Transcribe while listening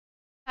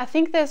I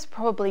think there's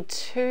probably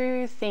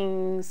two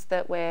things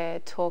that we're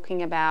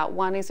talking about.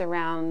 One is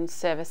around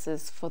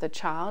services for the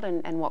child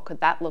and what could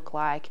that look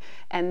like,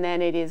 and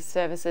then it is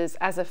services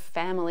as a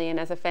family and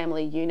as a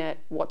family unit,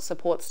 what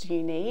supports do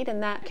you need,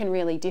 and that can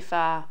really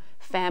differ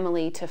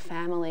family to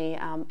family.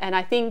 And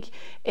I think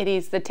it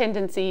is the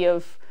tendency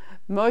of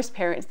most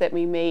parents that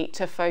we meet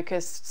to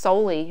focus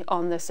solely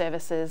on the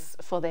services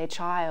for their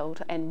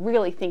child and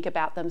really think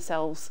about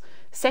themselves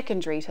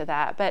secondary to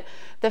that. But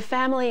the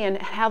family and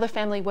how the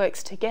family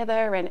works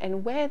together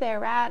and where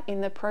they're at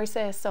in the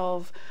process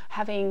of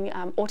having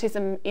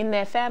autism in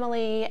their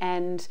family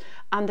and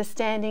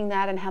understanding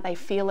that and how they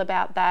feel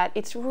about that,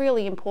 it's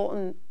really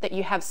important that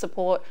you have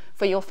support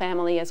for your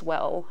family as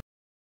well.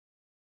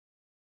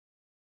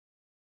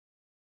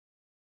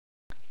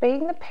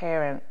 Being the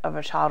parent of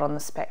a child on the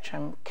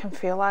spectrum can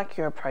feel like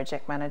you're a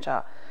project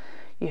manager.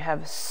 You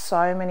have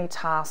so many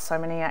tasks, so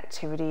many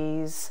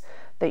activities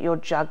that you're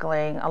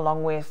juggling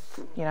along with,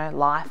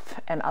 life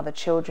and other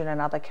children and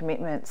other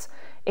commitments.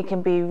 It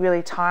can be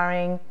really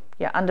tiring.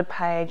 You're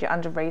underpaid, you're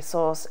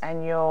under-resourced,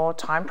 and you're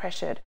time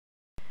pressured.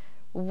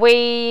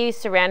 We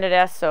surrounded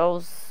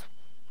ourselves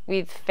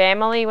with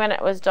family when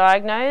it was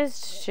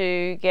diagnosed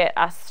to get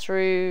us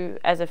through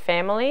as a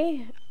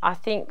family. I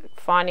think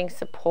finding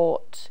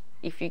support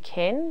if you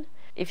can.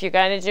 If you're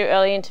going to do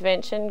early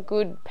intervention,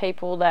 good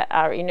people that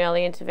are in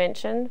early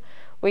intervention.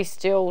 We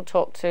still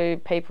talk to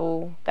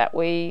people that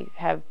we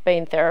have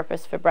been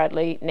therapists for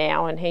Bradley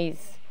now, and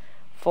he's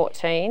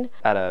 14.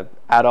 At an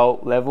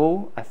adult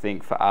level, I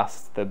think for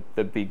us,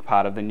 the big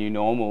part of the new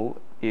normal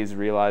is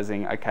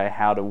realising, okay,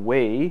 how do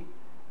we,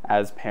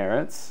 as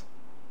parents,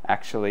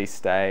 actually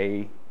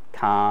stay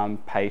calm,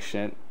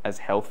 patient, as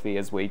healthy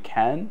as we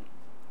can?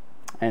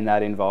 And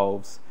that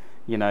involves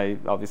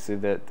obviously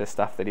the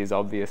stuff that is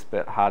obvious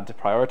but hard to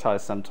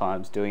prioritise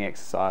sometimes, doing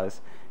exercise,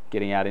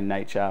 getting out in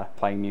nature,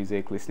 playing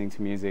music, listening to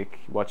music,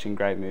 watching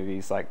great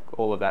movies, like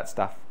all of that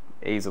stuff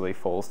easily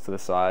falls to the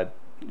side.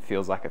 It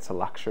feels like it's a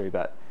luxury,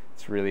 but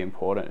it's really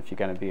important if you're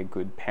going to be a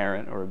good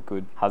parent or a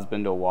good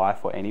husband or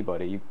wife or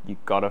anybody.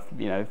 You've got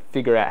to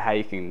figure out how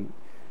you can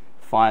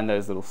find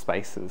those little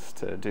spaces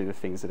to do the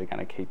things that are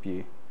going to keep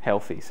you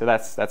healthy. So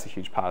that's a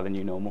huge part of the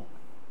new normal.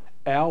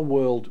 Our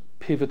world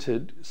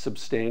pivoted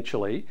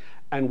substantially,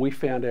 and we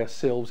found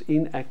ourselves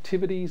in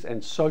activities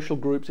and social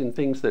groups, in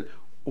things that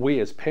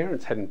we as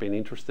parents hadn't been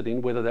interested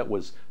in, whether that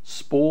was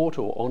sport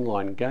or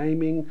online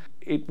gaming.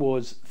 It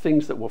was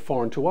things that were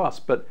foreign to us,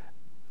 but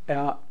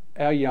our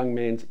young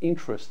man's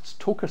interests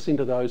took us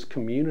into those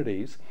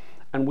communities,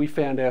 and we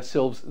found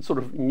ourselves sort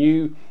of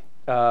new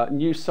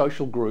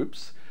social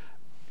groups,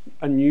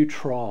 a new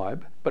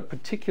tribe, but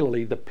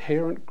particularly the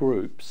parent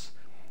groups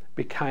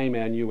became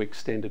our new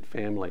extended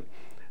family.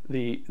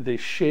 The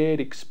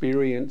shared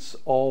experience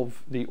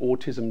of the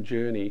autism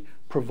journey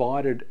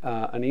provided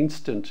an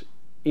instant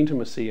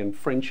intimacy and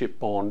friendship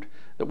bond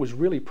that was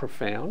really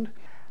profound.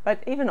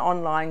 But even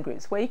online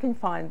groups where you can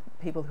find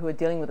people who are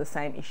dealing with the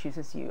same issues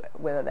as you,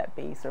 whether that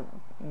be sort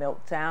of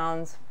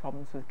meltdowns,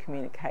 problems with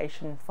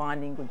communication,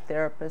 finding good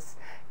therapists,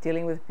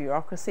 dealing with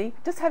bureaucracy.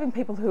 Just having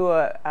people who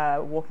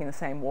are walking the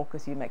same walk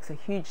as you makes a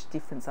huge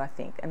difference, I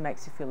think, and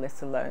makes you feel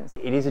less alone.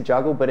 It is a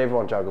juggle, but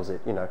everyone juggles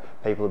it.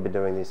 People have been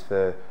doing this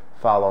for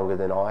far longer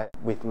than I,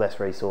 with less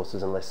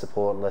resources and less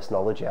support and less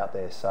knowledge out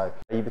there. So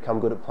you become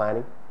good at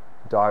planning,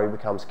 diary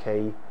becomes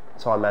key,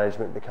 time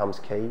management becomes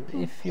key.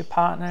 If your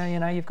partner,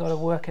 you've got to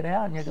work it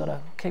out and you've got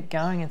to keep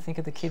going and think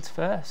of the kids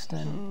first.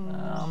 And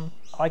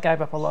I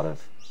gave up a lot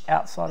of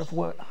outside of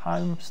work,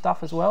 home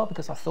stuff as well,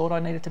 because I thought I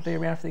needed to be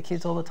around for the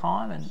kids all the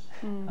time.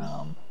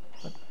 And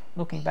but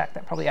looking back,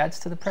 that probably adds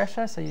to the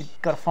pressure. So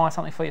you've got to find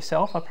something for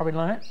yourself, I probably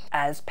learned.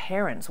 As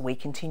parents, we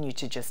continue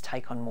to just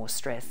take on more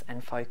stress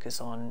and focus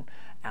on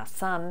our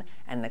son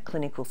and the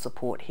clinical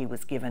support he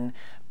was given,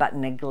 but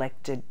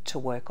neglected to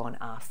work on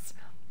us.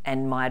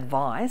 And my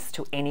advice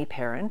to any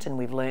parent, and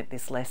we've learnt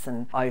this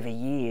lesson over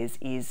years,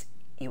 is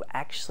you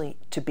actually,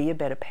 to be a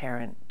better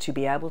parent, to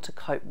be able to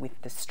cope with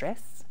the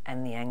stress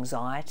and the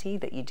anxiety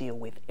that you deal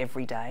with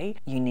every day,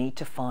 you need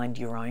to find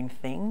your own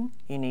thing,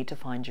 you need to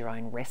find your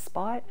own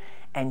respite,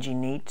 and you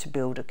need to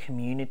build a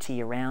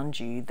community around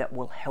you that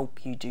will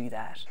help you do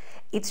that.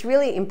 It's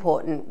really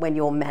important when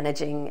you're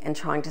managing and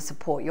trying to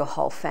support your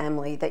whole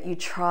family that you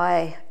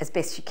try as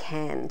best you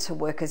can to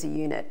work as a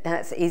unit. Now,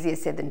 it's easier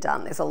said than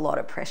done. There's a lot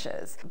of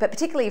pressures. But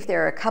particularly if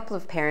there are a couple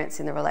of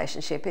parents in the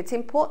relationship, it's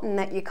important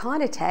that you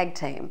kind of tag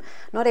team.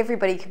 Not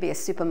everybody can be a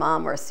super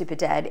mum or a super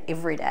dad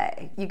every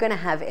day. You're going to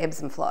have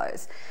ebbs and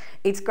flows.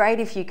 It's great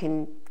if you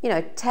can,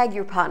 tag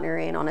your partner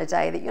in on a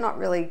day that you're not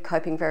really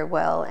coping very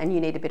well and you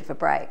need a bit of a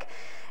break.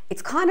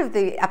 It's kind of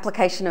the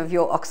application of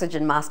your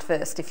oxygen mask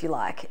first, if you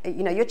like.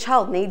 Your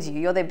child needs you.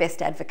 You're their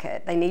best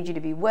advocate. They need you to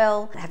be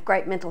well, have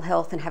great mental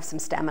health, and have some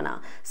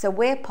stamina. So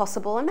where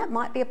possible, and that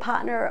might be a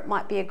partner, it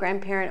might be a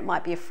grandparent, it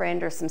might be a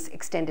friend or some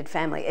extended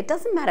family. It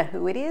doesn't matter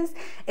who it is.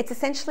 It's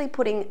essentially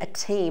putting a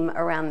team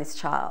around this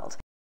child.